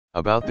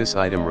About this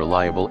item: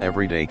 reliable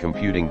everyday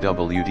computing,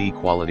 WD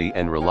quality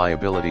and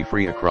reliability,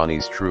 free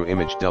Acronis True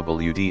Image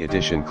WD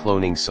Edition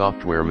cloning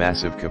software,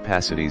 massive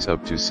capacities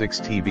up to 6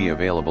 TB,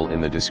 available in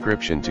the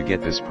description to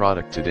get this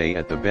product today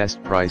at the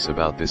best price.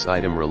 About this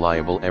item: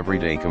 reliable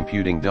everyday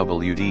computing,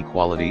 WD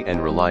quality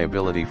and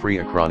reliability, free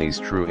Acronis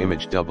True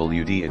Image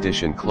WD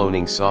Edition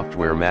cloning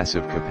software,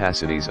 massive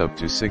capacities up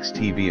to 6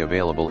 TB,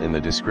 available in the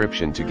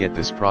description to get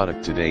this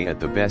product today at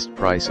the best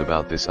price.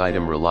 About this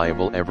item: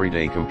 reliable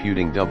everyday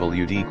computing,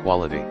 WD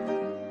quality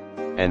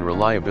and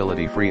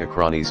reliability, free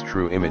Acronis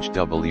True Image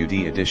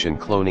WD Edition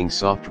cloning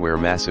software,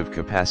 massive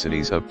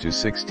capacities up to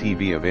 6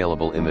 TB,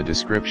 available in the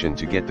description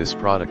to get this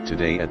product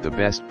today at the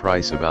best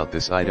price. About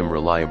this item: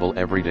 reliable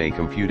everyday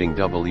computing,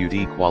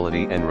 WD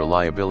quality and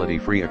reliability,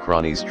 free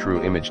Acronis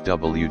True Image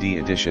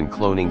WD Edition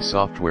cloning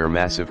software,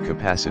 massive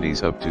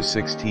capacities up to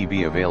 6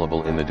 TB,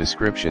 available in the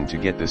description to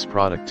get this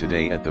product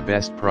today at the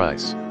best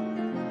price.